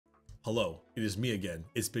Hello, it is me again.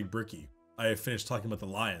 It's Big Bricky. I have finished talking about the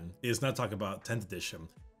lion. It is not talking about 10th edition.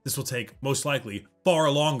 This will take, most likely, far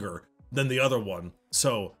longer than the other one.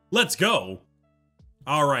 So, let's go!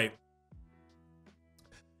 Alright.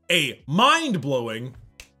 A mind-blowing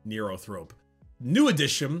Neurothrope. New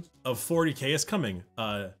edition of 40k is coming.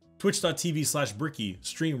 Twitch.tv/Bricky,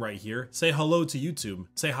 stream right here. Say hello to YouTube.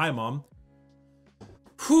 Say hi, Mom.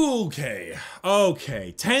 Okay.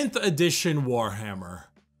 10th edition Warhammer.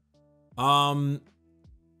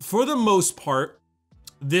 For the most part,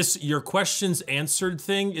 this your questions answered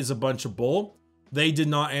thing is a bunch of bull. They did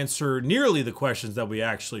not answer nearly the questions that we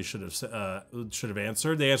actually should have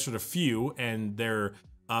answered. They answered a few, and they're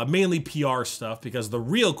mainly PR stuff because the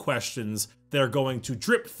real questions they're going to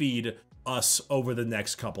drip feed us over the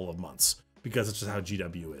next couple of months because it's just how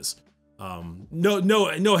GW is.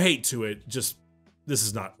 No hate to it. Just this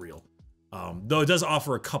is not real. Though it does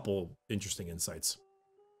offer a couple interesting insights.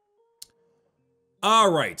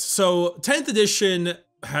 All right, so 10th edition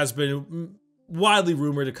has been widely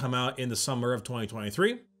rumored to come out in the summer of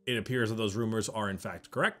 2023. It appears that those rumors are in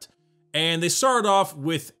fact correct. And they started off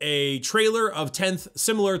with a trailer of 10th,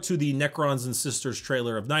 similar to the Necrons and Sisters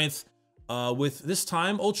trailer of 9th, with this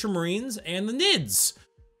time Ultramarines and the Nids.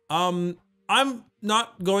 I'm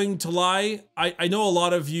not going to lie, I know a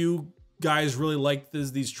lot of you guys really like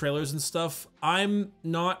these trailers and stuff. I'm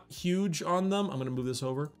not huge on them. I'm gonna move this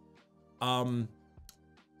over.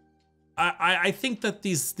 I think that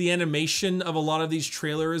the animation of a lot of these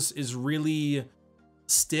trailers is really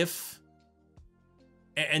stiff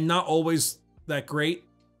and not always that great.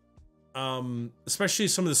 Especially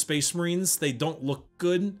some of the Space Marines, they don't look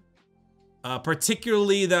good.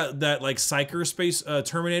 Particularly that like Psyker Space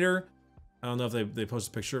Terminator. I don't know if they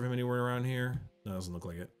posted a picture of him anywhere around here. No, it doesn't look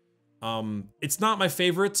like it. It's not my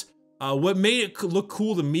favorite. What made it look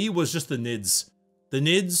cool to me was just the Nids. The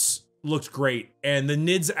Nids looked great, and the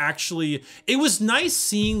Nids actually, it was nice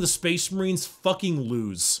seeing the Space Marines fucking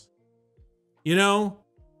lose. You know?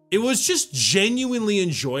 It was just genuinely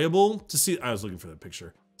enjoyable to see, I was looking for that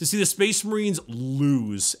picture, to see the Space Marines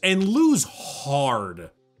lose, and lose hard.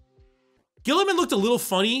 Gilliman looked a little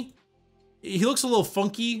funny. He looks a little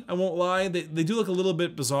funky, I won't lie. They do look a little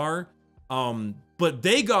bit bizarre. But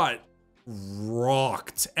they got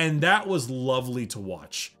rocked, and that was lovely to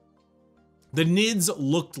watch. The Nids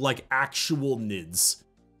looked like actual Nids.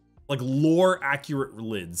 Like lore-accurate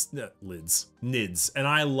Nids, and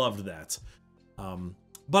I loved that.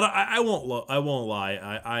 But I won't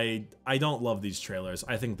lie, I don't love these trailers.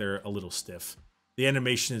 I think they're a little stiff. The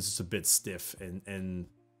animation is just a bit stiff and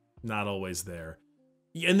not always there.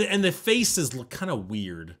 And the faces look kind of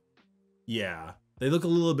weird. Yeah, they look a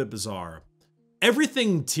little bit bizarre.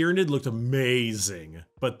 Everything Tyrannid looked amazing,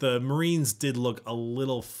 but the Marines did look a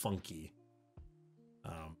little funky.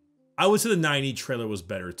 I would say the 9E trailer was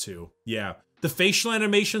better too. Yeah, the facial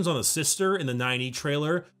animations on the sister in the 9E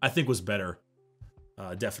trailer, I think was better.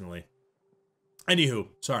 Definitely. Anywho,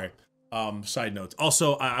 sorry. Side notes.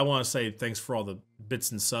 Also, I want to say thanks for all the bits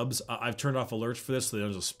and subs. I've turned off alerts for this so they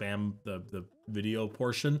don't just spam the video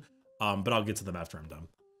portion, but I'll get to them after I'm done.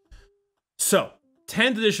 So,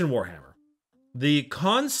 10th edition Warhammer. The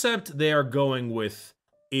concept they are going with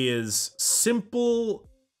is simple,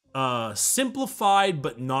 simplified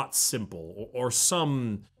but not simple, or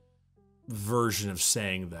some version of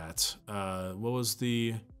saying that. What was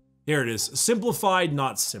the... Here it is. Simplified,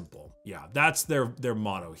 not simple. Yeah, that's their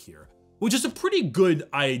motto here, which is a pretty good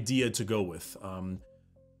idea to go with.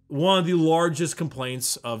 One of the largest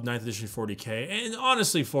complaints of 9th edition 40k, and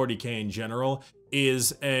honestly 40k in general,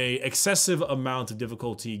 is a excessive amount of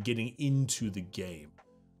difficulty getting into the game.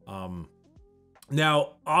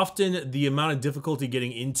 Now, often the amount of difficulty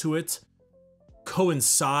getting into it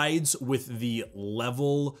coincides with the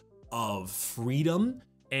level of freedom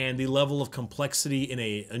and the level of complexity in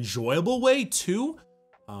a enjoyable way too.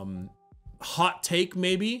 Hot take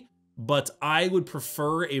maybe, but I would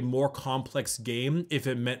prefer a more complex game if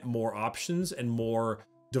it meant more options and more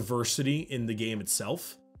diversity in the game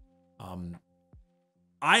itself.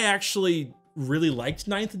 I actually really liked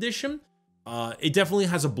 9th edition. It definitely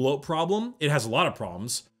has a bloat problem. It has a lot of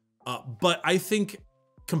problems, but I think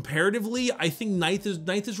comparatively, I think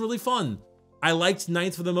 9th is really fun. I liked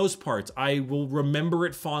 9th for the most part. I will remember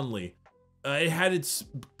it fondly. It had its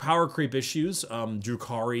power creep issues.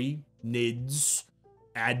 Drukhari, Nids,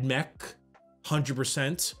 Admech,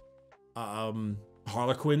 100%,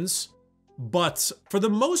 Harlequins. But for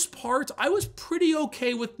the most part, I was pretty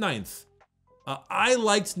okay with 9th. I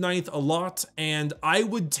liked 9th a lot, and I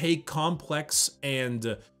would take complex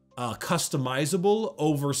and customizable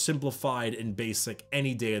over simplified and basic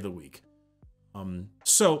any day of the week.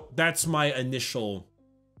 So that's my initial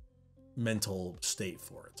mental state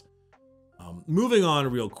for it. Moving on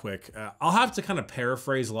real quick, I'll have to kind of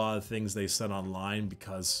paraphrase a lot of the things they said online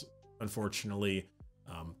because unfortunately,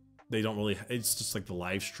 they don't really, it's just like the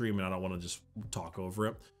live stream and I don't want to just talk over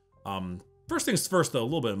it. First things first though, a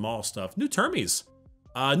little bit of mall stuff. New Termies.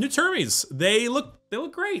 They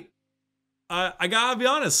look great. I gotta be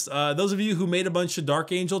honest, those of you who made a bunch of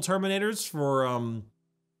Dark Angel Terminators for,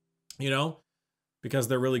 you know, because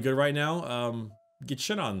they're really good right now, get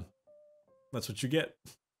shit on. That's what you get.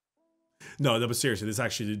 No, but seriously, this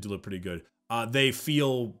actually do look pretty good. They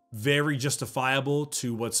feel very justifiable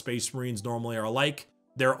to what Space Marines normally are like.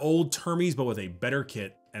 They're old Termies, but with a better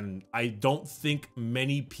kit, and I don't think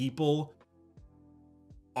many people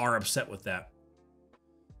are upset with that.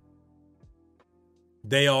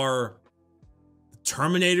 They are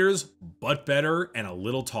Terminators, but better and a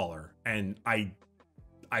little taller, and I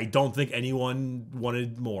don't think anyone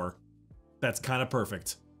wanted more. That's kind of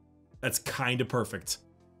perfect. That's kind of perfect.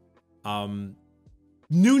 New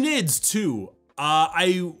Nids too.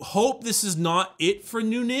 I hope this is not it for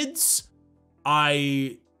new Nids.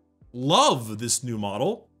 I love this new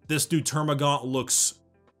model. This new Termagant looks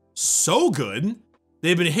so good.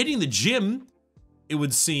 They've been hitting the gym, it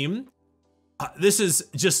would seem. This is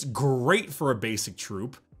just great for a basic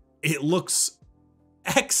troop. It looks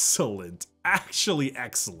excellent, actually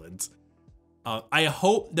excellent. I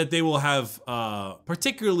hope that they will have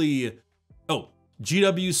particularly,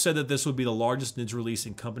 GW said that this would be the largest Nids release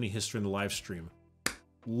in company history in the live stream.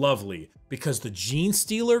 Lovely, because the Gene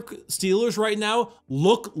Stealers right now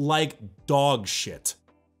look like dog shit.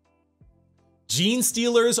 Gene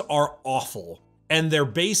Stealers are awful, and their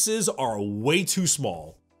bases are way too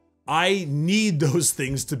small. I need those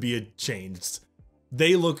things to be changed.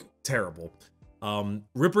 They look terrible.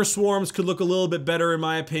 Ripper Swarms could look a little bit better in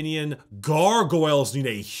my opinion. Gargoyles need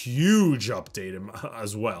a huge update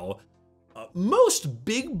as well. Most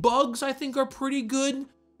big bugs I think are pretty good.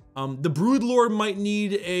 The Broodlord might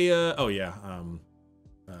need a,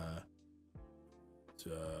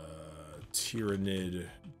 Tyrannid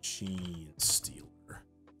Gene Stealer.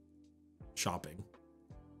 Shopping.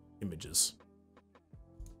 Images.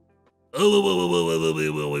 They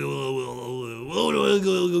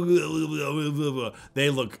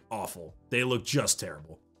look awful. They look just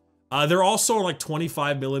terrible. They're also on like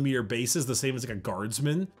 25mm bases, the same as like a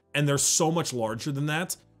guardsman, and they're so much larger than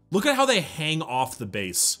that. Look at how they hang off the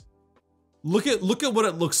base. Look at what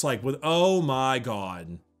it looks like with, oh my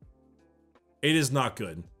god. It is not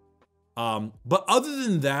good. But other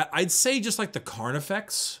than that, I'd say just like the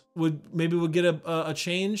Carnifex would get a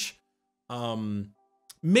change.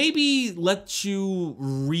 Maybe let you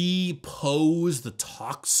repose the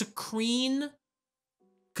Toxicrene.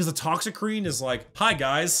 Because the Toxicrene is like, hi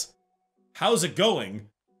guys, how's it going?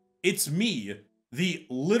 It's me, the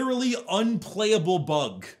literally unplayable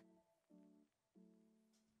bug.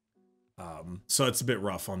 So it's a bit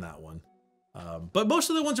rough on that one. But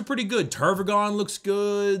most of the ones are pretty good. Tervagon looks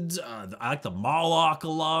good. I like the Moloch a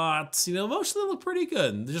lot. You know, most of them look pretty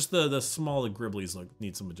good. Just the smaller Gribblies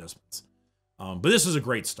need some adjustments. But this is a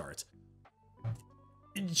great start.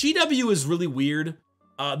 GW is really weird.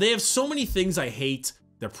 They have so many things I hate.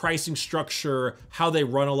 Their pricing structure, how they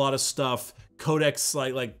run a lot of stuff, codex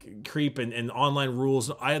like creep and online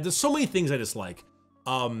rules. There's so many things I dislike.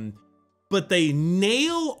 But they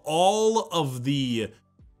nail all of the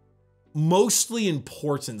mostly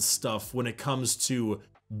important stuff when it comes to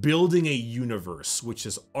building a universe, which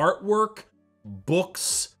is artwork,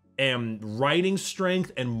 books, and writing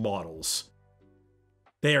strength and models.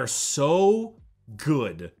 They are so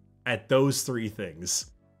good at those three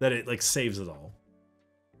things that it like saves it all.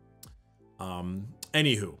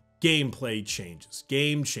 Anywho, gameplay changes.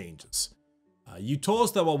 Game changes. You told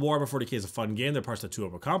us that while Warhammer 40k is a fun game, there are parts that are too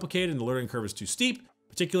overcomplicated and the learning curve is too steep. In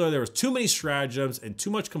particular, there was too many stratagems and too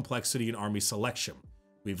much complexity in army selection.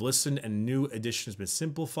 We've listened and new edition has been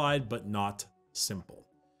simplified, but not simple.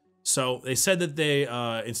 So they said that they,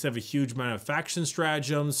 instead of a huge amount of faction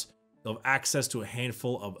stratagems, they'll have access to a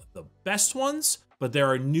handful of the best ones, but there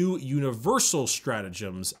are new universal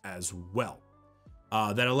stratagems as well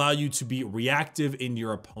that allow you to be reactive in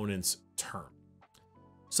your opponent's turn.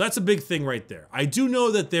 So that's a big thing right there. I do know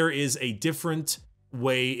that there is a different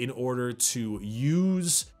way in order to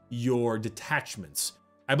use your detachments.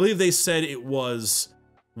 I believe they said it was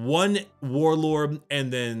 1 warlord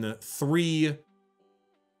and then 3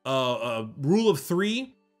 rule of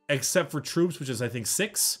 3, except for troops, which is I think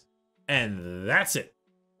 6, and that's it.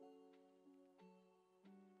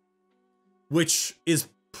 Which is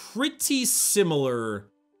pretty similar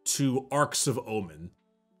to Arcs of Omen.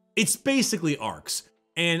 it's basically arcs.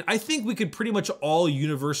 And I think we could pretty much all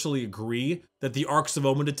universally agree that the Arcs of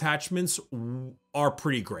Omen detachments are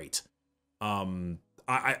pretty great.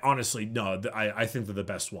 I honestly, no, I think they're the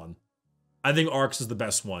best one. I think Arcs is the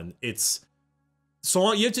best one. It's so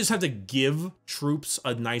long, you just have to give troops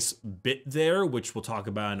a nice bit there, which we'll talk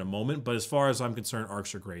about in a moment. But as far as I'm concerned,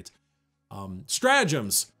 Arcs are great.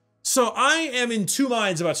 Stratagems. So I am in two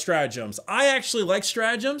minds about stratagems. I actually like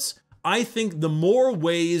stratagems. I think the more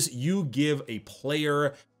ways you give a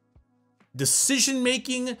player decision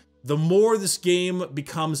making, the more this game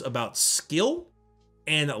becomes about skill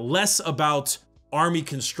and less about army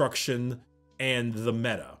construction and the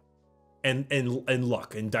meta and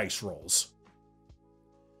luck and dice rolls.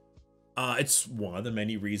 It's one of the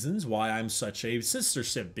many reasons why I'm such a sister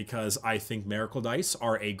simp, because I think miracle dice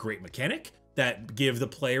are a great mechanic that give the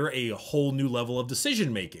player a whole new level of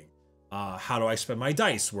decision making. How do I spend my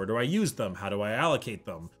dice? Where do I use them? How do I allocate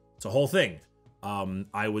them? It's a whole thing.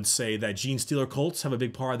 I would say that Gene Stealer Colts have a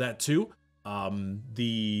big part of that too.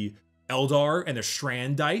 The Eldar and the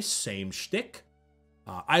Strand dice, same shtick.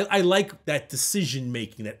 I like that decision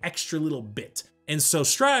making, that extra little bit. And so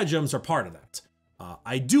stratagems are part of that.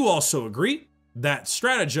 I do also agree that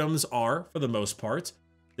stratagems are, for the most part,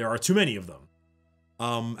 there are too many of them.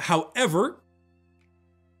 However,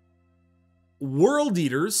 World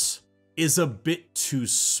Eaters is a bit too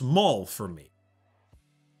small for me.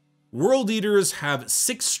 World Eaters have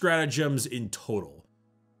 6 stratagems in total.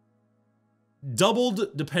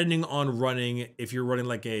 Doubled depending on running, if you're running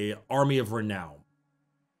like a Army of Renown.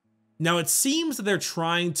 Now it seems that they're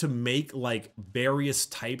trying to make like various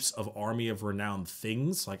types of Army of Renown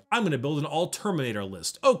things. Like, I'm gonna build an all Terminator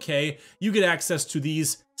list. Okay, you get access to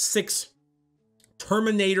these 6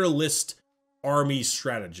 Terminator list army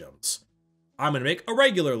stratagems. I'm gonna make a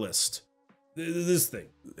regular list, this thing,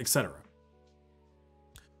 etc.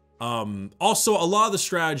 Also, a lot of the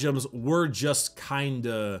stratagems were just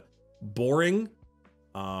kinda boring.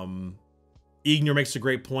 Ignor makes a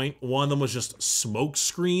great point. One of them was just smoke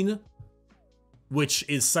screen, which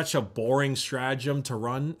is such a boring stratagem to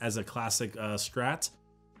run as a classic strat.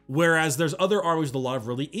 Whereas there's other armies with a lot of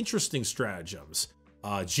really interesting stratagems.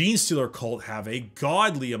 Gene Stealer Cult have a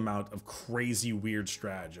godly amount of crazy weird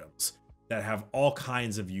stratagems that have all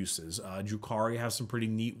kinds of uses. Drukhari have some pretty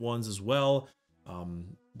neat ones as well.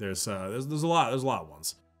 There's a lot of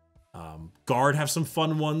ones. Guard have some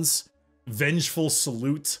fun ones. Vengeful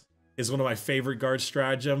Salute is one of my favorite guard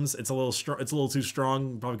stratagems. It's a little too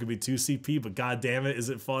strong. Probably could be 2 CP, but god damn it, is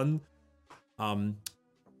it fun? Now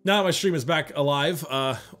that my stream is back alive,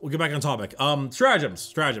 we'll get back on topic.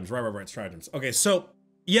 Stratagems, right, stratagems. Okay, so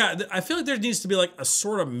yeah, I feel like there needs to be like a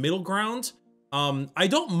sort of middle ground. I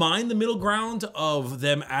don't mind the middle ground of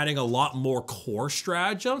them adding a lot more core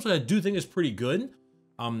stratagems, but I do think it's pretty good.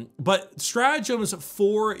 But stratagems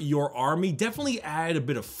for your army definitely add a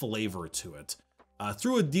bit of flavor to it.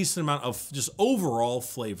 Through a decent amount of just overall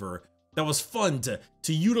flavor that was fun to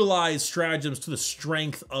utilize stratagems to the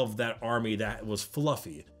strength of that army that was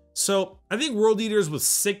fluffy. So I think World Eaters with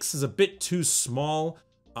 6 is a bit too small.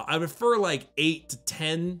 I prefer like 8 to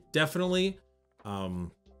 10, definitely.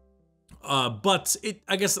 But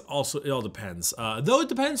I guess it all depends. Though it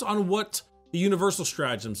depends on what the universal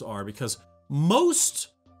stratagems are, because most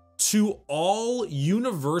to all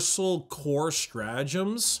universal core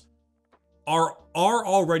stratagems are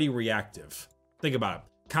already reactive. Think about it.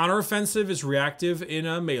 Counteroffensive is reactive in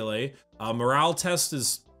a melee. Morale test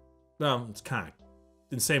is, well, it's kind of,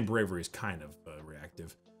 insane bravery is kind of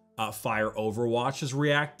reactive. Fire Overwatch is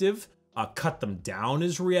reactive. Cut them down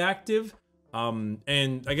is reactive.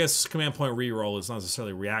 And I guess command point reroll is not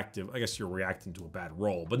necessarily reactive. I guess you're reacting to a bad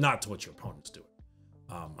roll, but not to what your opponent's doing.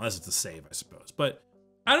 Unless it's a save, I suppose. But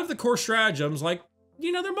out of the core stratagems, like,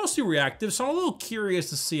 you know, they're mostly reactive, so I'm a little curious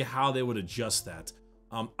to see how they would adjust that.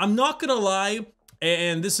 I'm not gonna lie,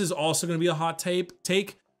 and this is also gonna be a hot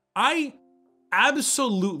take. I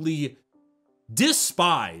absolutely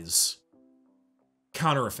despise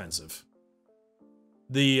counteroffensive.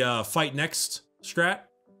 The fight next strat,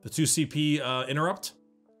 the 2 CP interrupt,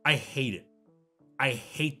 I hate it. I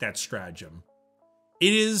hate that stratagem.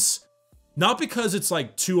 It is not because it's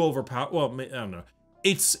like too overpowered. Well, I don't know.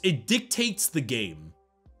 It dictates the game.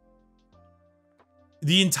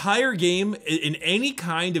 The entire game, in any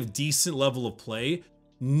kind of decent level of play,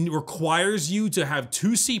 requires you to have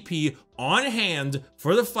 2 CP on hand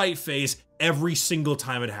for the fight phase every single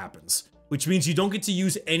time it happens, which means you don't get to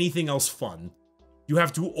use anything else fun. You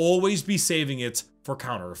have to always be saving it for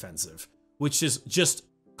counteroffensive, which is just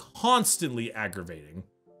constantly aggravating.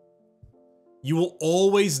 You will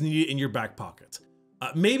always need it in your back pocket.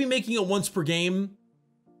 Maybe making it once per game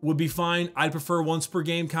would be fine. I'd prefer once per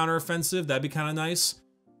game counteroffensive. That'd be kind of nice.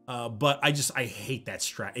 But I hate that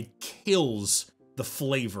strat. It kills the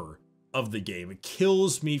flavor of the game. It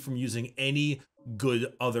kills me from using any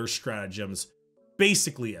good other stratagems,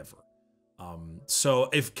 basically ever. So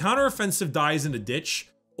if counteroffensive dies in a ditch,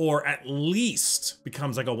 or at least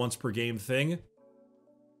becomes like a once per game thing,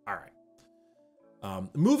 all right.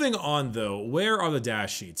 Moving on though, where are the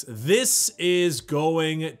dash sheets? This is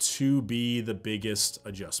going to be the biggest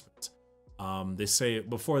adjustment. They say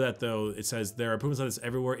before that though, it says there are improvements on this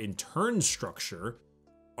everywhere in turn structure,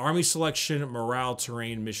 army selection, morale,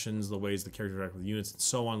 terrain, missions, the ways the character interact with units, and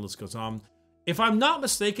so on. List goes on. If I'm not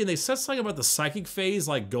mistaken, they said something about the psychic phase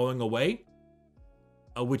like going away,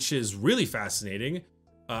 which is really fascinating.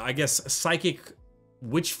 I guess psychic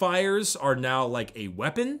witchfires are now like a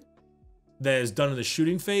weapon that is done in the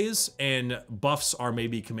shooting phase, and buffs are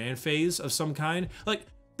maybe command phase of some kind. Like,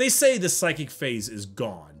 they say the psychic phase is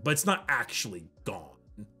gone, but it's not actually gone.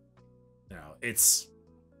 Now, it's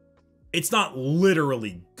not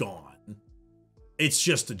literally gone. It's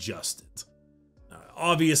just adjusted.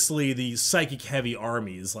 Obviously, the psychic heavy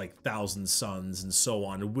armies like Thousand Suns and so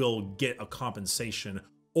on will get a compensation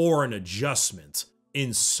or an adjustment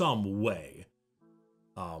in some way.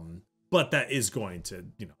 But that is going to,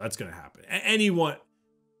 that's going to happen.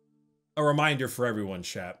 A reminder for everyone,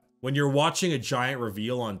 chat. When you're watching a giant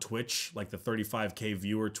reveal on Twitch, like the 35K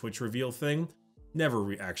viewer Twitch reveal thing,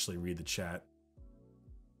 never actually read the chat.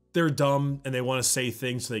 They're dumb and they want to say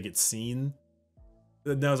things so they get seen.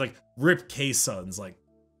 And I was like, rip K-Suns, like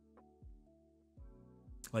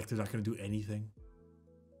they're not going to do anything.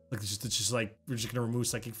 Like, it's just like, we're just going to remove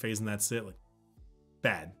psychic phase and that's it. Like,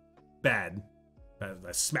 bad.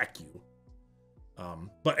 I smack you.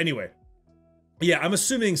 But anyway, yeah, I'm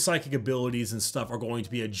assuming psychic abilities and stuff are going to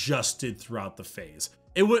be adjusted throughout the phase.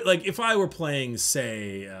 It would, like, if I were playing,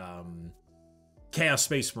 say, Chaos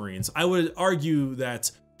Space Marines, I would argue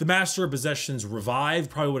that the Master of Possessions revived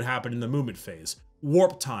probably would happen in the movement phase.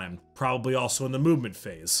 Warp Time, probably also in the movement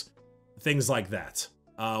phase. Things like that.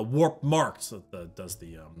 Warp Marked, that does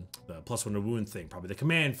the +1 to wound thing, probably the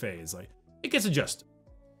command phase. Like, it gets adjusted.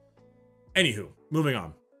 Anywho, moving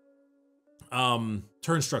on.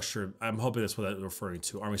 Turn structure, I'm hoping that's what I'm referring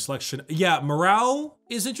to. Army selection. Yeah, morale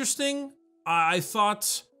is interesting. I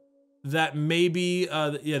thought that maybe,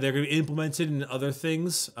 yeah, they're going to be implemented in other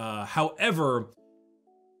things. However,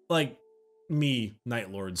 like me,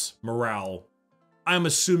 Night Lords, morale, I'm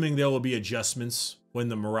assuming there will be adjustments when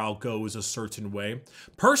the morale goes a certain way.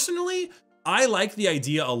 Personally, I like the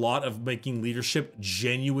idea a lot of making leadership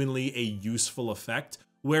genuinely a useful effect,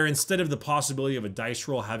 where instead of the possibility of a dice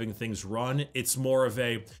roll having things run, it's more of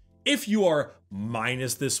a, if you are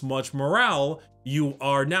minus this much morale, you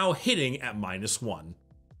are now hitting at -1.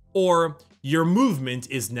 Or your movement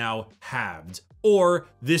is now halved. Or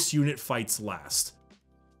this unit fights last.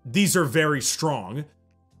 These are very strong.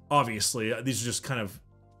 Obviously, these are just kind of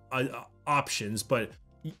options, but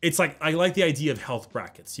it's like, I like the idea of health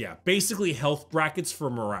brackets. Yeah, basically health brackets for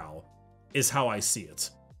morale is how I see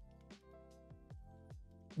it.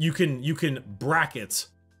 You can bracket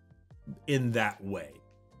in that way.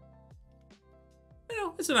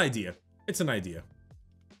 It's an idea. It's an idea.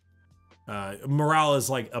 Morale is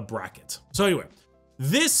like a bracket. So anyway,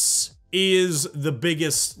 this is the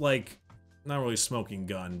biggest, like, not really smoking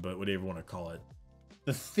gun, but whatever you want to call it.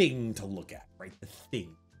 The thing to look at, right? The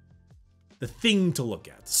thing. The thing to look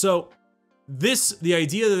at. So the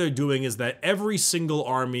idea that they're doing is that every single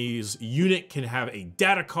army's unit can have a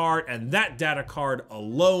data card, and that data card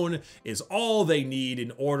alone is all they need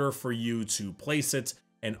in order for you to place it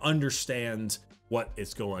and understand what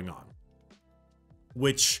is going on.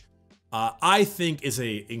 Which I think is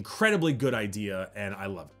a incredibly good idea, and I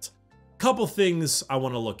love it. Couple things I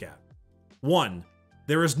want to look at. One,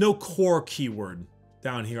 there is no core keyword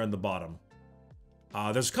down here on the bottom.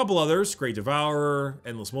 There's a couple others, Great Devourer,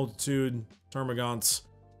 Endless Multitude, Termagants,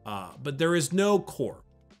 but there is no core.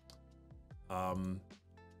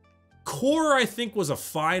 Core, I think, was a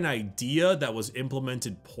fine idea that was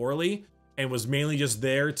implemented poorly and was mainly just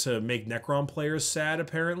there to make Necron players sad,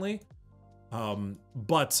 apparently.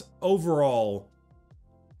 But overall,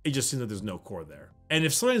 it just seems that there's no core there. And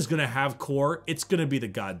if something's gonna have core, it's gonna be the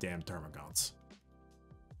goddamn Termagants.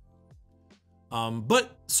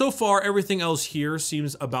 But so far, everything else here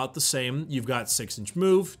seems about the same. You've got 6-inch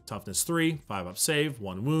move, toughness 3, 5-up save,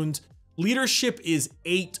 1 wound. Leadership is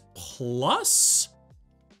 8+,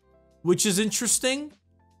 which is interesting.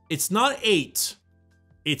 It's not 8,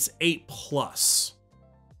 it's 8+,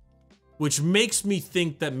 which makes me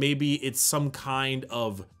think that maybe it's some kind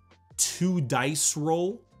of 2 dice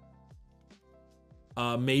roll.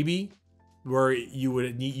 maybe, where you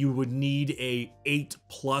would need a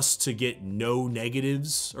 8+ to get no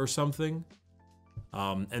negatives or something.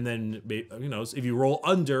 And then, you know, if you roll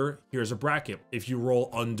under, here's a bracket. If you roll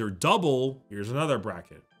under double, here's another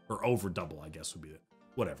bracket. Or over double, I guess would be it.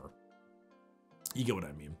 Whatever. You get what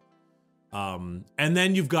I mean. And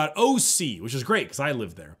then you've got OC, which is great because I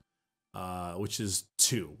live there, which is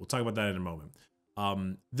 2. We'll talk about that in a moment.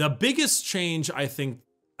 The biggest change, I think,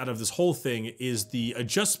 out of this whole thing is the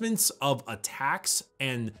adjustments of attacks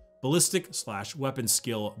and ballistic/weapon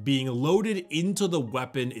skill being loaded into the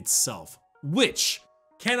weapon itself, which,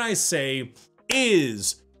 can I say,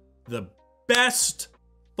 is the best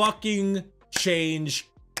fucking change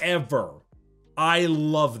ever. I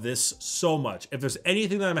love this so much. If there's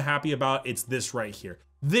anything that I'm happy about, it's this right here.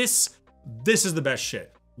 This is the best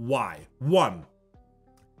shit. Why? 1,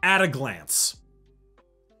 at a glance.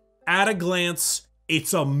 At a glance,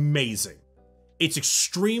 it's amazing. It's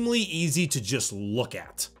extremely easy to just look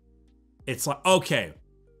at. It's like, okay,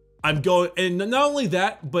 I'm going, and not only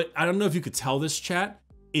that, but I don't know if you could tell this, chat,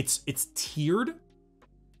 it's tiered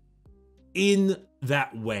in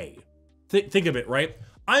that way. Think of it, right?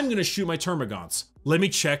 I'm gonna shoot my termagants. Let me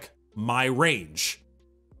check my range.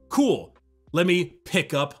 Cool. Let me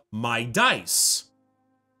pick up my dice.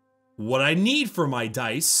 What I need for my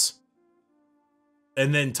dice,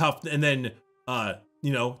 and then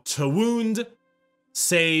you know, to wound,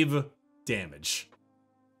 save, damage.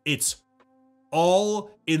 It's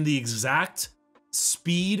all in the exact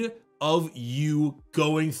speed of you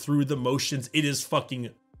going through the motions. It is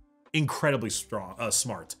fucking incredibly strong,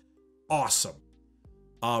 smart. Awesome.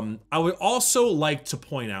 I would also like to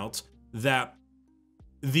point out that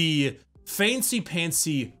the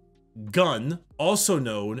fancy-pantsy gun, also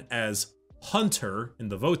known as Hunter in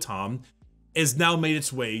the Votom, is now made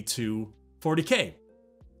its way to 40k.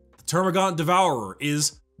 The Termagant Devourer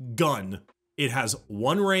is gun. It has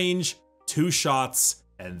 1 range, 2 shots,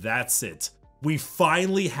 and that's it. We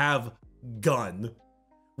finally have gun.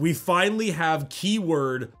 We finally have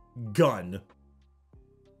keyword gun.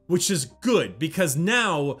 Which is good, because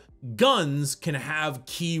now guns can have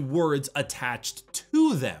keywords attached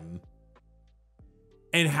to them.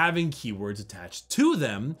 And having keywords attached to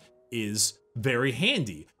them is very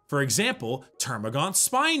handy. For example, Termagant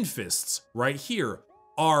Spine Fists, right here,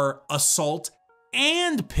 are assault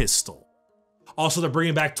and pistol. Also, they're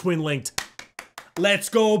bringing back Twin Linked. Let's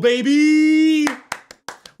go, baby!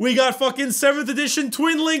 We got fucking 7th edition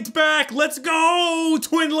Twin Linked back! Let's go,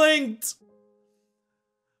 Twin Linked!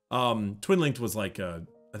 Twin Linked was like, I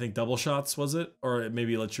think double shots, was it? Or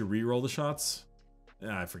maybe it lets you re-roll the shots?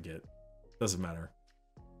 I forget. Doesn't matter.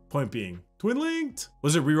 Point being, Twin Linked!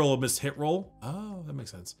 Was it re-roll a missed hit roll? Oh, that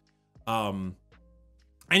makes sense.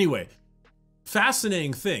 Anyway,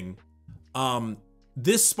 fascinating thing.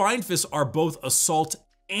 This Spine Fists are both assault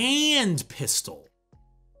and pistol.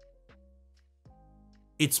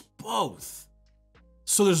 It's both.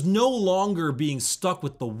 So there's no longer being stuck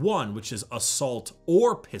with the one, which is assault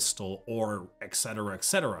or pistol or etc,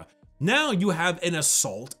 etc. Now you have an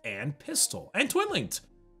assault and pistol and Twin Linked,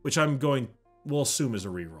 which we'll assume is a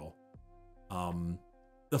reroll.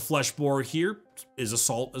 The flesh bore here is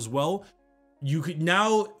assault as well. You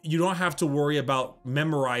don't have to worry about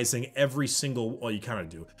memorizing every single, well, you kind of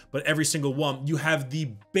do, but every single one. You have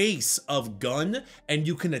the base of gun and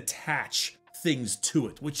you can attach things to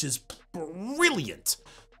it, which is brilliant.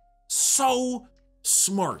 So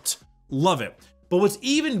smart. Love it. But what's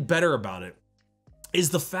even better about it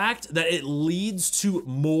is the fact that it leads to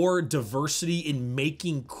more diversity in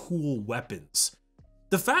making cool weapons.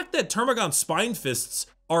 The fact that Termagant Spine Fists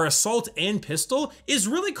are assault and pistol is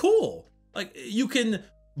really cool. Like, you can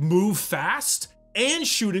move fast and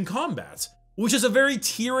shoot in combat, which is a very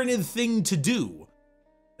Tyranid thing to do.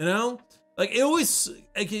 You know? Like,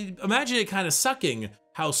 I can imagine it kind of sucking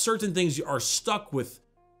how certain things are stuck with,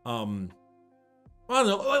 I don't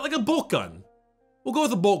know, like a bolt gun. We'll go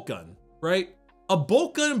with a bolt gun, right? A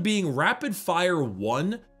bolt gun being rapid fire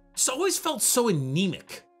 1 just always felt so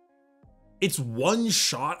anemic. It's 1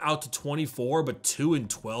 shot out to 24, but 2 and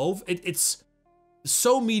 12. It's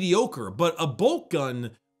so mediocre, but a bolt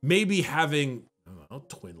gun maybe having, I don't know,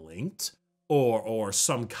 Twin Linked or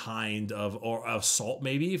some kind of, or assault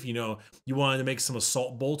maybe, if you wanted to make some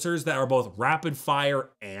assault bolters that are both rapid fire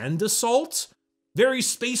and assault. Very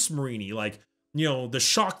Space Marine-y, like, the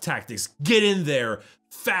shock tactics, get in there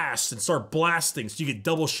fast and start blasting so you get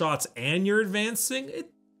double shots and you're advancing.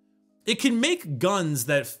 It can make guns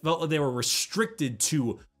that felt like they were restricted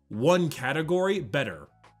to one category better.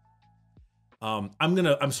 I'm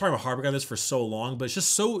sorry I'm harping on this for so long, but it's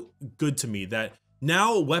just so good to me that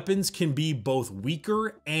Now weapons can be both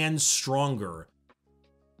weaker and stronger.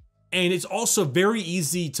 And it's also very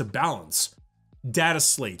easy to balance. Data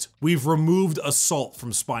slate. We've removed assault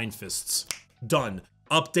from spine fists. Done.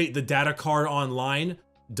 Update the data card online.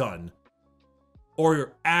 Done.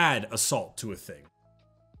 Or add assault to a thing.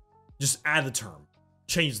 Just add the term.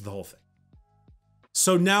 Changes the whole thing.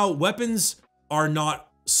 So now weapons are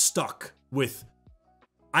not stuck with,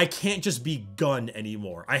 I can't just be gun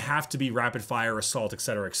anymore. I have to be rapid fire, assault,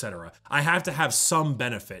 etc., etc. I have to have some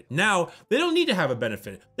benefit. Now, they don't need to have a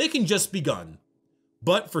benefit. They can just be gun.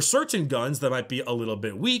 But for certain guns that might be a little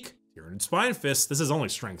bit weak, here in Spine Fist, this is only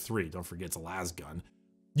strength 3. Don't forget it's a las gun.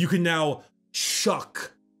 You can now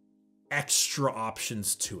chuck extra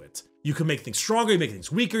options to it. You can make things stronger, you make things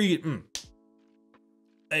weaker.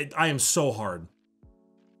 I am so hard.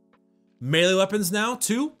 Melee weapons now,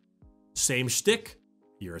 too. Same shtick.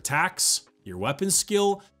 Your attacks, your weapon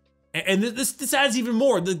skill, and this adds even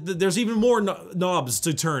more. There's even more knobs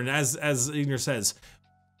to turn, as Ignar says.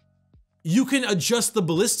 You can adjust the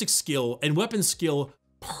ballistic skill and weapon skill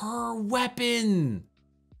per weapon.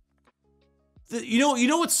 You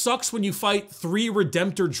know what sucks when you fight 3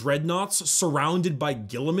 Redemptor Dreadnoughts surrounded by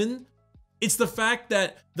Guilliman? It's the fact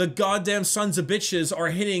that the goddamn sons of bitches are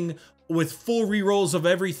hitting with full rerolls of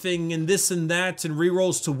everything and this and that and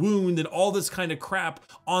rerolls to wound and all this kind of crap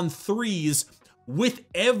on 3s with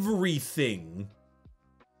everything.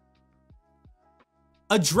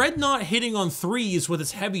 A Dreadnought hitting on 3s with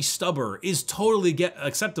its heavy stubber is totally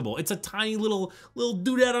acceptable. It's a tiny little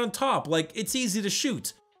doodad on top. Like, it's easy to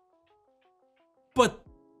shoot. But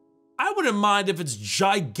I wouldn't mind if its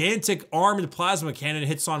gigantic armed plasma cannon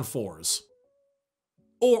hits on 4s.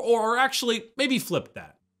 Or actually, maybe flip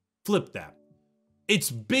that. Flip that.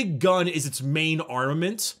 Its big gun is its main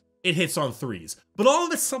armament. It hits on 3s. But all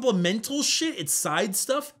of its supplemental shit, its side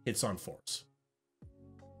stuff, hits on 4s.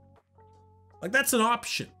 Like, that's an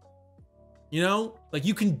option. You know? Like,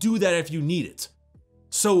 you can do that if you need it.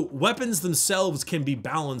 So weapons themselves can be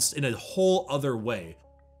balanced in a whole other way.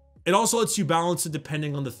 It also lets you balance it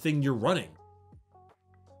depending on the thing you're running.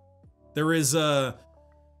 There is a,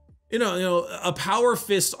 a power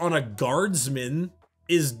fist on a guardsman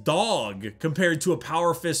is dog compared to a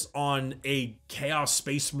power fist on a Chaos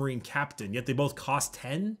Space Marine captain, yet they both cost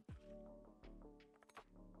 10.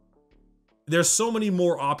 There's so many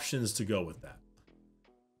more options to go with that.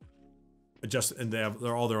 And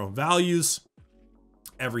they're all their own values,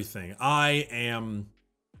 everything. I am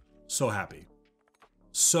so happy.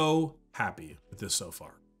 So happy with this so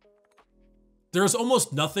far. There's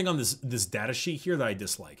almost nothing on this data sheet here that I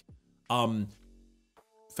dislike.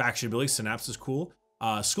 Faction ability, Synapse is cool.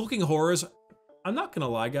 Skulking Horrors, I'm not gonna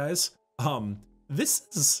lie, guys. This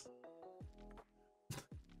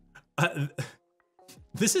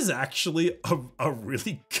is actually a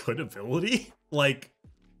really good ability. Like,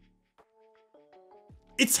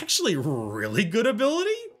 it's actually really good ability.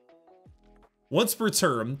 Once per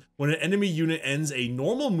turn, when an enemy unit ends a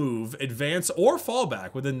normal move, advance, or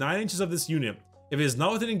fallback within 9 inches of this unit, if it is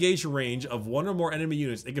not within engagement range of 1 or more enemy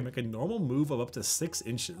units, it can make a normal move of up to 6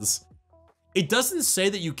 inches. It doesn't say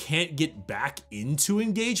that you can't get back into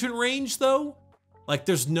engagement range, though. Like,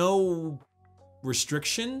 there's no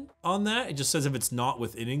restriction on that. It just says if it's not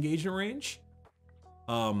within engagement range.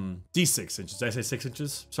 D6 inches. Did I say 6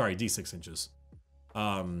 inches? Sorry, D6 inches.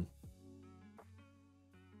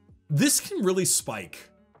 This can really spike.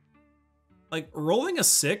 Like, rolling a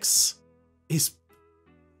 6 is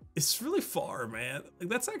really far, man. Like,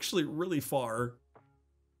 that's actually really far.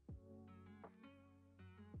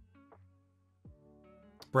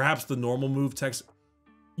 Perhaps the normal move text.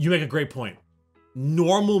 You make a great point.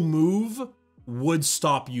 Normal move would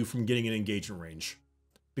stop you from getting an engagement range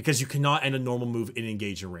because you cannot end a normal move in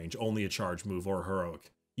engagement range, only a charge move or a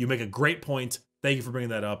heroic. You make a great point. Thank you for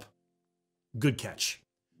bringing that up. Good catch.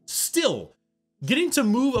 Still, getting to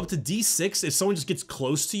move up to D6 if someone just gets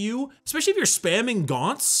close to you, especially if you're spamming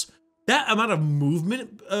gaunts, that amount of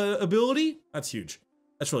movement ability, that's huge.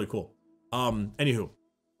 That's really cool. Anywho,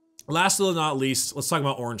 last but not least, let's talk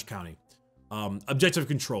about Orange County. Objective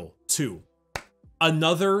control, 2.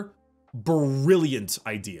 Another brilliant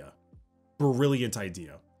idea. Brilliant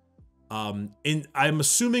idea. And I'm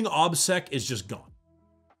assuming OBSEC is just gone.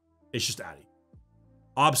 It's just Addy.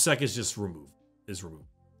 OBSEC is just removed.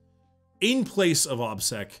 In place of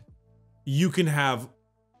OBSEC, you can have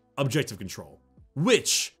objective control,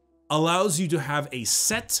 which allows you to have a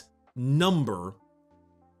set number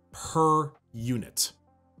per unit.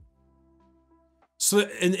 So,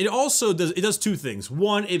 and it also does 2 things.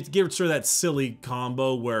 One, it gives her that silly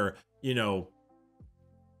combo where,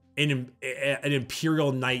 it an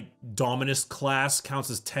Imperial Knight Dominus class counts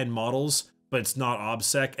as 10 models, but it's not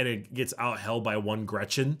OBSEC, and it gets out-held by 1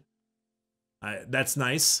 Gretchen. That's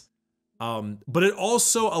nice. But it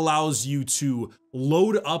also allows you to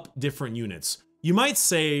load up different units. You might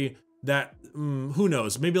say that, who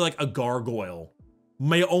knows, maybe like a Gargoyle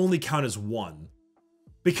may only count as 1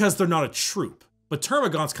 because they're not a troop, but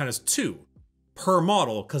Termagants count as 2 per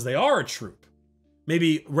model because they are a troop.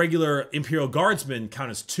 Maybe regular Imperial Guardsmen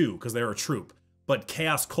count as 2 because they're a troop, but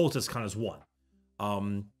Chaos Cultists count as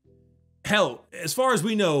 1. Hell, as far as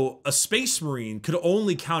we know, a Space Marine could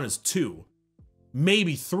only count as 2,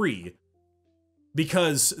 maybe 3,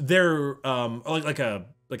 because they're like a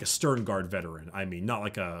Stern Guard veteran. I mean, not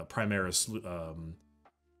like a Primaris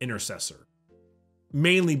Intercessor.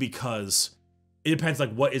 Mainly because it depends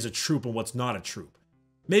like what is a troop and what's not a troop.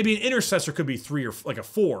 Maybe an Intercessor could be 3 or like a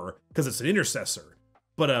 4 because it's an Intercessor,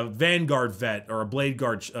 but a Vanguard vet or a Blade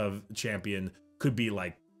Guard champion could be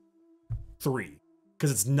like 3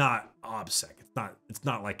 because it's not OBSEC. It's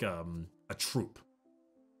not like a troop,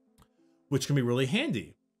 which can be really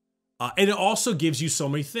handy. And it also gives you so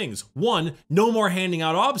many things. 1, no more handing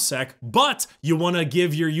out OBSEC, but you want to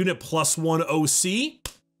give your unit +1 OC?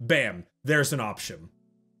 Bam, there's an option.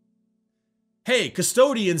 Hey,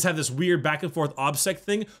 Custodians have this weird back and forth OBSEC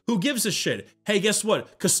thing. Who gives a shit? Hey, guess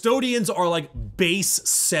what? Custodians are like base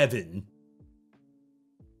 7.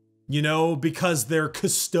 You know, because they're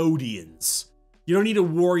Custodians. You don't need to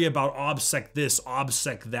worry about OBSEC this,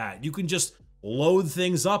 OBSEC that. You can just load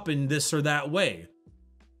things up in this or that way.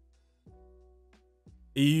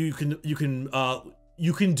 You can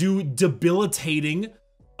do debilitating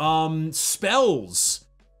spells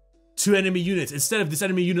to enemy units. Instead of this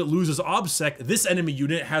enemy unit loses OBSEC, this enemy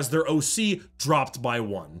unit has their OC dropped by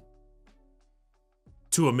 1.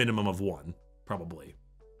 To a minimum of 1, probably.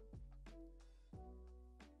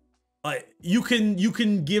 You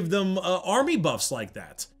can give them army buffs like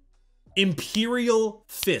that. Imperial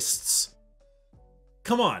Fists.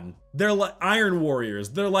 Come on, they're like Iron Warriors.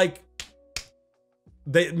 They're like,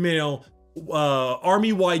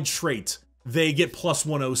 army-wide trait. They get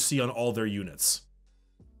 +1 OC on all their units.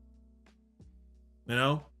 You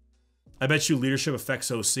know? I bet you leadership affects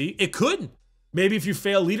OC. It could. Maybe if you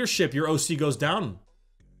fail leadership, your OC goes down.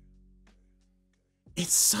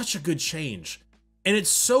 It's such a good change. And it's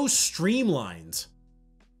so streamlined.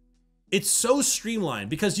 It's so streamlined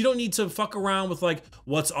because you don't need to fuck around with like,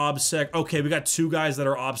 what's OBSEC? Okay, we got 2 guys that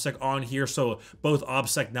are OBSEC on here, so both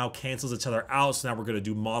OBSEC now cancels each other out, so now we're gonna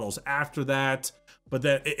do models after that. But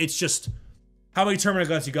then it's just, how many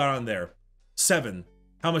Termagants you got on there? 7.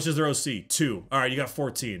 How much is their OC? 2. All right, you got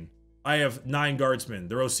 14. I have 9 Guardsmen.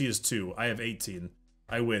 Their OC is 2. I have 18.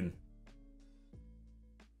 I win.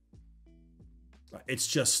 It's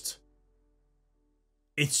just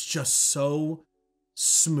so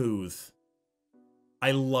smooth.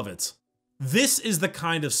 I love it. This is the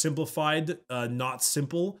kind of simplified, not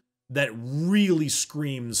simple, that really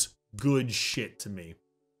screams good shit to me.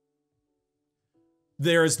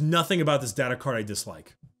 There is nothing about this data card I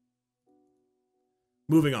dislike.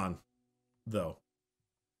 Moving on, though.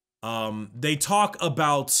 They talk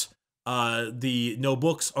about the no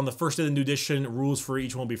books on the first day of the new edition. Rules for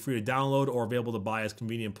each one will be free to download or available to buy as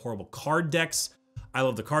convenient portable card decks. I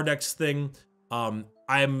love the card decks thing.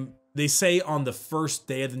 They say on the first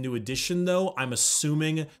day of the new edition, though, I'm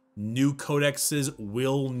assuming new codexes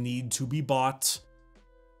will need to be bought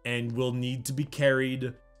and will need to be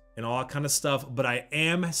carried and all that kind of stuff. But I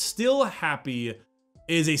am still happy. It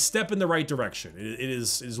is a step in the right direction. It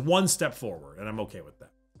is one step forward, and I'm okay with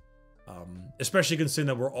that. Especially considering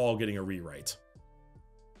that we're all getting a rewrite.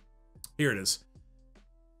 Here it is.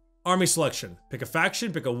 Army selection. Pick a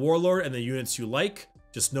faction, pick a warlord, and the units you like.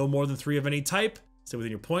 Just no more than 3 of any type. Stay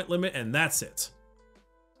within your point limit, and that's it.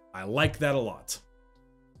 I like that a lot.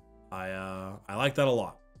 I like that a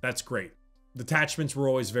lot. That's great. Detachments were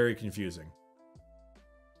always very confusing.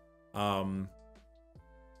 Let's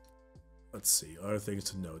see. Other things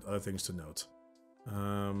to note.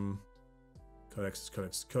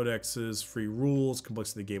 Codexes, free rules,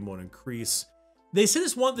 complexity of the game won't increase. They say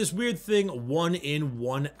this weird thing, 1 in,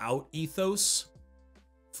 1 out ethos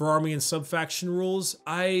for army and sub-faction rules.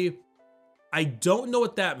 I don't know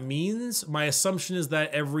what that means. My assumption is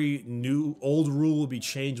that every old rule will be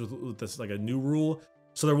changed with this, like a new rule,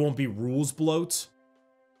 so there won't be rules bloat.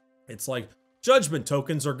 It's like, judgment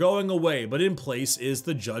tokens are going away, but in place is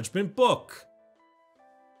the judgment book.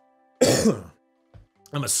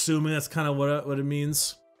 I'm assuming that's kind of what it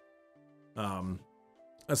means.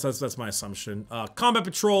 That's my assumption. Combat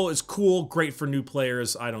Patrol is cool, great for new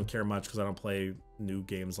players. I don't care much because I don't play new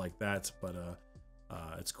games like that, but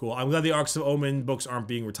It's cool. I'm glad the Arcs of Omen books aren't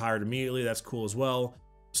being retired immediately. That's cool as well.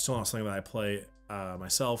 Still not something that I play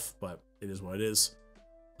myself, but it is what it is.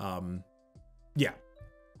 Yeah.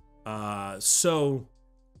 So,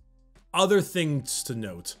 other things to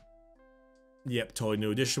note. Yep, totally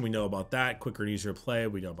new edition. We know about that. Quicker and easier to play.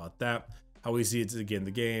 We know about that. How easy it is to get in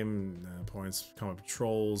the game. Points, combat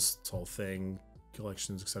patrols, this whole thing.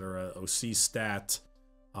 Collections, etc. OC stat.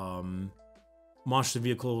 Monster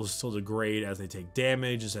vehicles still degrade as they take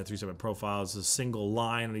damage. It's at 3 separate profiles. There's a single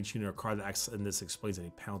line on each unit or card that acts, and this explains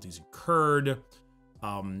any penalties incurred.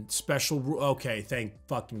 Okay, thank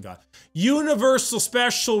fucking God. Universal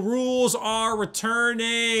special rules are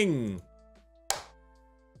returning.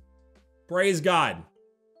 Praise God.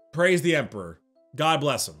 Praise the Emperor. God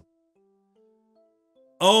bless him.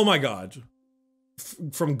 Oh my God.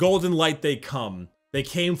 From Golden Light they come. They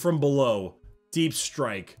came from below. Deep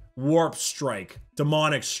Strike. Warp Strike.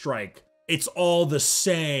 Demonic Strike. It's all the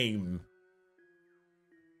same.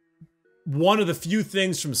 One of the few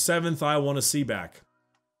things from 7th I want to see back.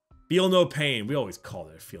 Feel no pain. We always call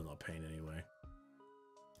it feel no pain anyway.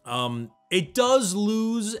 It does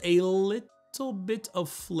lose a little bit of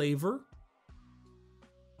flavor.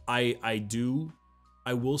 I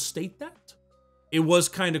will state that. It was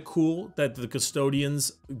kind of cool that the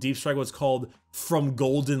Custodians, Deep Strike was called From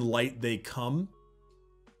Golden Light They Come.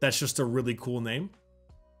 That's just a really cool name.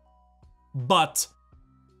 But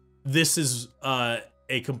this is a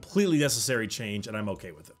completely necessary change, and I'm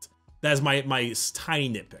okay with it. That is my tiny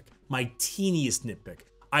nitpick. My teeniest nitpick.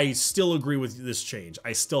 I still agree with this change.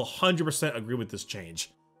 I still 100% agree with this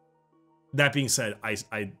change. That being said,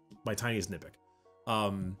 my tiniest nitpick.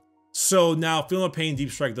 So now, Feel No Pain, Deep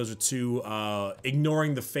Strike, those are two.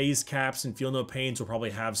 Ignoring the phase caps and Feel No Pains will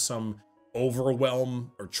probably have some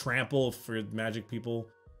Overwhelm or Trample for Magic people.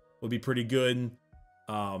 Would be pretty good.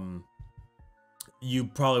 You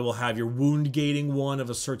probably will have your wound gating one of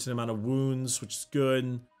a certain amount of wounds, which is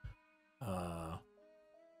good.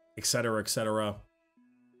 Etc, etc.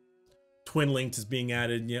 Twin Linked is being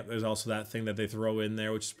added. Yep, there's also that thing that they throw in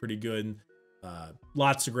there, which is pretty good.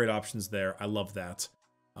 Lots of great options there. I love that.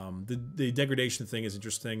 The degradation thing is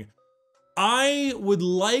interesting. I would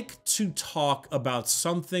like to talk about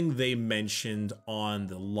something they mentioned on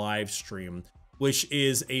the live stream, which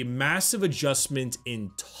is a massive adjustment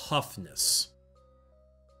in toughness.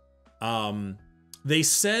 They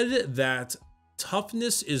said that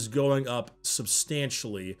toughness is going up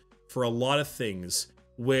substantially for a lot of things,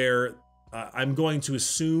 where I'm going to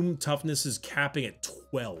assume toughness is capping at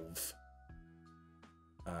 12.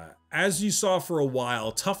 As you saw for a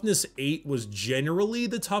while, toughness 8 was generally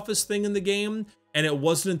the toughest thing in the game, and it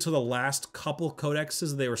wasn't until the last couple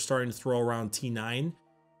codexes they were starting to throw around T9,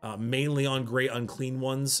 mainly on Great Unclean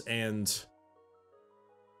ones and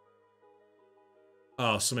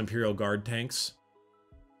some Imperial Guard tanks.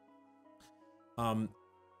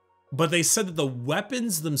 But they said that the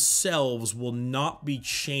weapons themselves will not be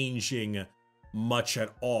changing much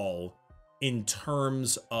at all in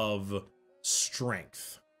terms of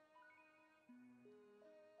strength.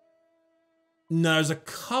 Now, there's a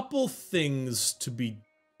couple things to be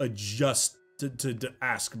to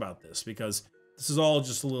ask about this, because this is all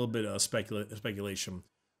just a little bit of speculation.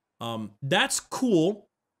 That's cool.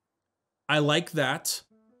 I like that.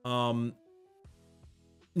 You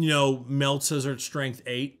know, Meltas are strength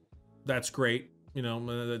 8. That's great. You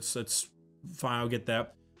know, that's fine. I'll get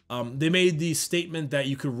that. They made the statement that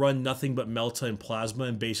you could run nothing but Melta and Plasma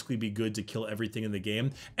and basically be good to kill everything in the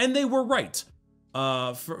game, and they were right.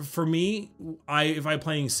 For me, if I'm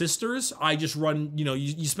playing Sisters, I just run, you know,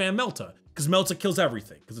 you spam Melta, because Melta kills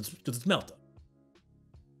everything, because it's Melta.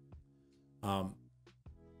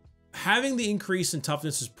 Having the increase in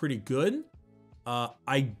toughness is pretty good.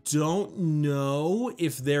 I don't know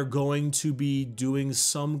if they're going to be doing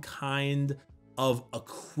some kind of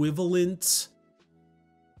equivalent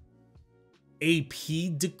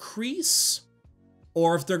AP decrease,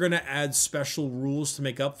 or if they're going to add special rules to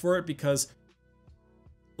make up for it, because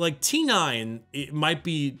like T9, it might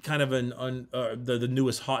be kind of the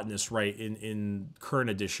newest hotness, right, in current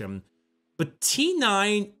edition, but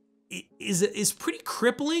T9 is pretty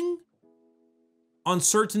crippling on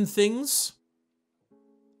certain things.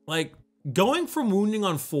 Like, going from wounding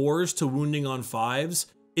on 4s to wounding on 5s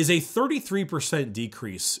is a 33%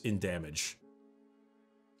 decrease in damage.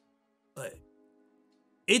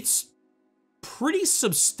 It's pretty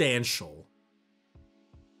substantial.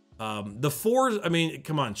 The 4s, I mean,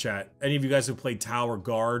 come on, chat. Any of you guys who played Tower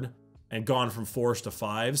Guard and gone from 4s to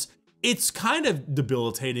 5s, it's kind of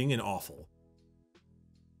debilitating and awful.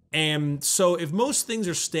 And so if most things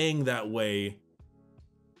are staying that way,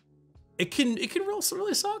 it can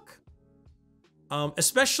really suck.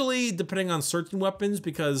 Especially depending on certain weapons,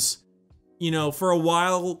 because, you know, for a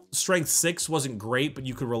while, Strength 6 wasn't great, but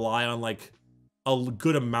you could rely on, like, a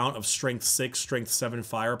good amount of Strength 6, Strength 7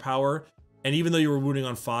 firepower. And even though you were wounding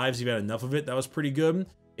on 5s, you had enough of it, that was pretty good.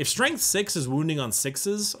 If Strength 6 is wounding on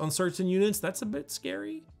 6s on certain units, that's a bit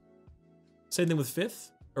scary. Same thing with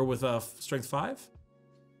 5th, or with Strength 5.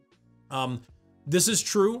 This is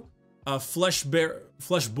true. Flesh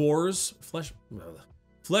boars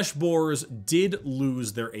did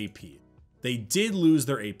lose their AP. They did lose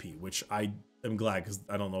their AP, which I am glad, because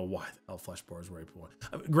I don't know why the hell flesh boars were AP1.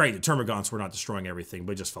 I mean, great, the Termagants were not destroying everything,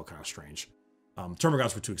 but it just felt kind of strange.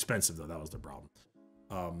 Termagants were too expensive, though. That was the problem.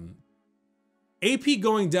 AP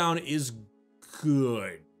going down is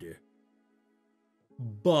good,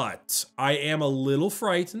 but I am a little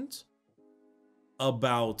frightened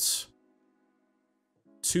about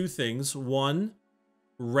two things. One,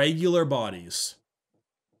 regular bodies.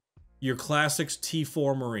 Your classics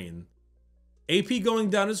T4 Marine. AP going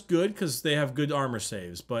down is good because they have good armor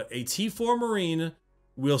saves, but a T4 Marine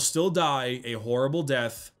will still die a horrible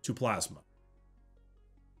death to Plasma.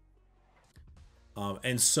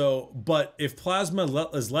 But if Plasma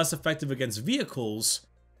is less effective against vehicles,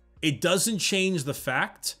 it doesn't change the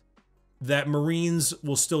fact that Marines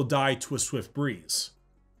will still die to a Swift Breeze.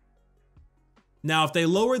 Now, if they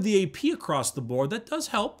lower the AP across the board, that does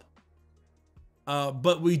help.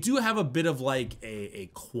 But we do have a bit of like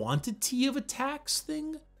a quantity of attacks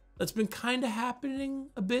thing that's been kind of happening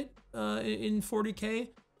a bit in 40k.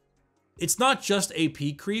 It's not just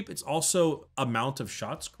AP creep, it's also amount of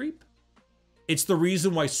shots creep. It's the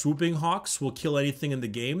reason why Swooping Hawks will kill anything in the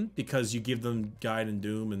game, because you give them Guide and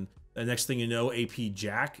Doom, and the next thing you know, AP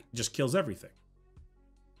Jack just kills everything.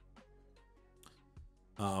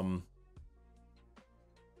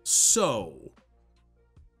 So,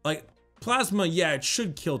 like, Plasma, yeah, it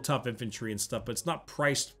should kill tough infantry and stuff, but it's not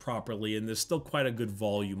priced properly, and there's still quite a good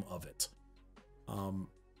volume of it.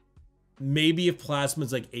 Maybe if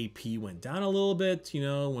Plasma's like AP went down a little bit, you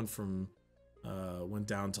know, went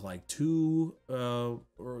down to like 2,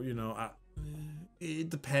 or, you know,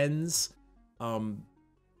 it depends.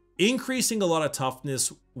 Increasing a lot of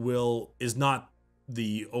toughness is not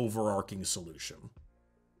the overarching solution.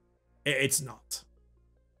 It's not.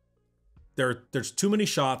 There's too many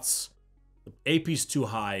shots. The AP's too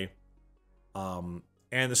high. And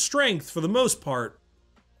the strength, for the most part,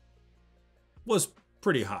 was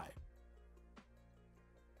pretty high.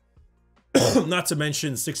 Not to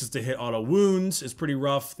mention 6s to hit auto wounds is pretty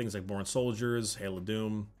rough. Things like Born Soldiers, Hail of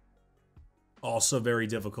Doom, also very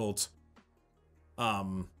difficult.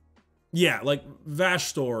 Yeah, like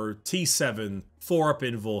Vashtor, T7, 4-up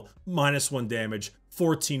invul, -1 damage,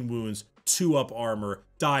 14 wounds, 2-up armor,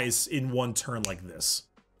 dies in 1 turn like this.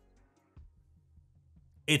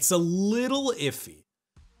 It's a little iffy.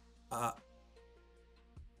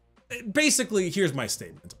 Basically, here's my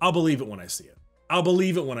statement. I'll believe it when I see it. I'll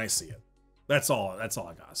believe it when I see it. That's all I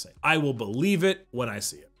gotta say. I will believe it when I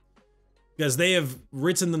see it. Because they have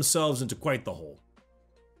written themselves into quite the hole.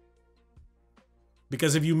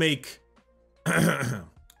 Because if you make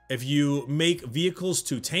vehicles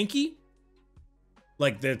too tanky,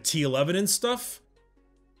 like the T11 and stuff,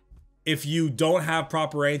 if you don't have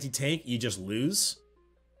proper anti-tank, you just lose.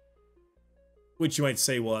 Which you might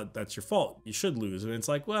say, well, that's your fault. You should lose. And it's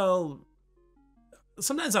like, well,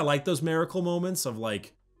 sometimes I like those miracle moments of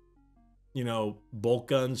like, you know, bolt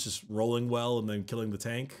guns just rolling well and then killing the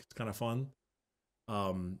tank. It's kind of fun.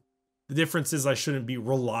 The difference is I shouldn't be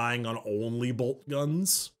relying on only bolt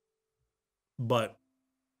guns. But,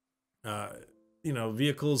 you know,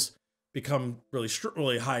 vehicles become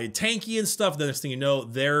really high tanky and stuff. The next thing you know,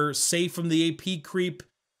 they're safe from the AP creep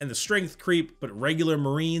and the strength creep, but regular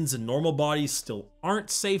Marines and normal bodies still aren't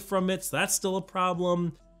safe from it, so that's still a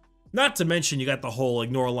problem. Not to mention you got the whole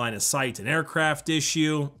ignore line of sight and aircraft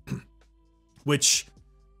issue, which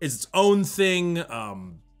is its own thing.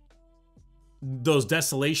 Those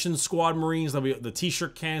Desolation Squad Marines, the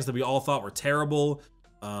t-shirt cans that we all thought were terrible.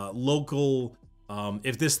 Local,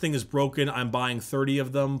 if this thing is broken, I'm buying 30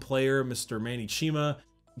 of them. Player, Mr. Manny Chima,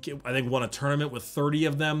 I think won a tournament with 30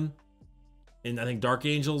 of them. In, I think, Dark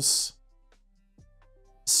Angels.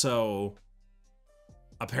 So,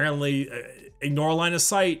 apparently, ignore line of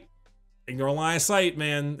sight. Ignore line of sight,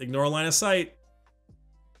 man. Ignore line of sight.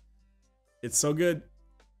 It's so good.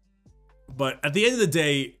 But at the end of the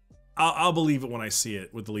day, I'll believe it when I see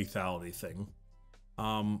it with the lethality thing.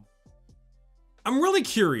 I'm really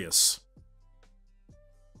curious.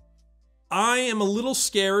 I am a little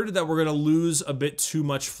scared that we're going to lose a bit too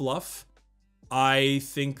much fluff. I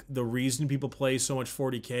think the reason people play so much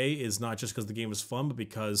 40K is not just because the game is fun, but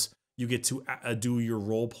because you get to do your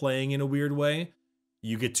role playing in a weird way.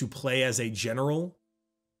 You get to play as a general.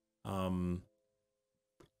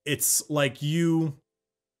 It's like you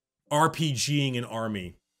RPGing an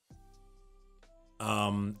army,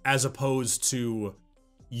 as opposed to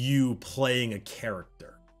you playing a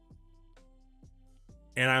character.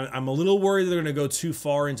 And I'm a little worried they're going to go too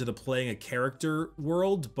far into the playing a character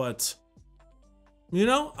world, but you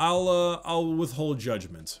know, I'll withhold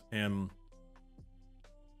judgment and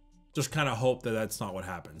just kind of hope that that's not what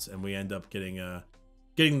happens, and we end up getting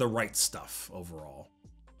the right stuff overall.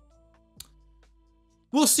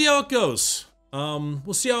 We'll see how it goes.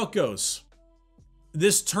 We'll see how it goes.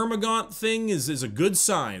 This Termagant thing is a good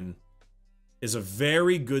sign. Is a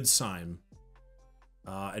very good sign.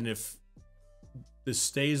 And if this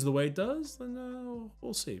stays the way it does, then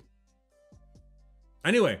we'll see.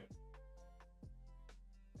 Anyway,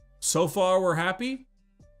 so far we're happy.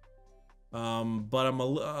 But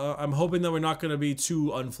I'm hoping that we're not going to be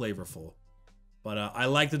too unflavorful. But I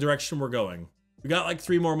like the direction we're going. We got like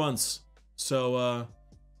 3 more months. So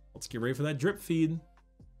let's get ready for that drip feed.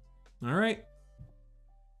 All right.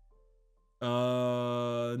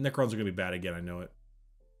 Necrons are going to be bad again. I know it.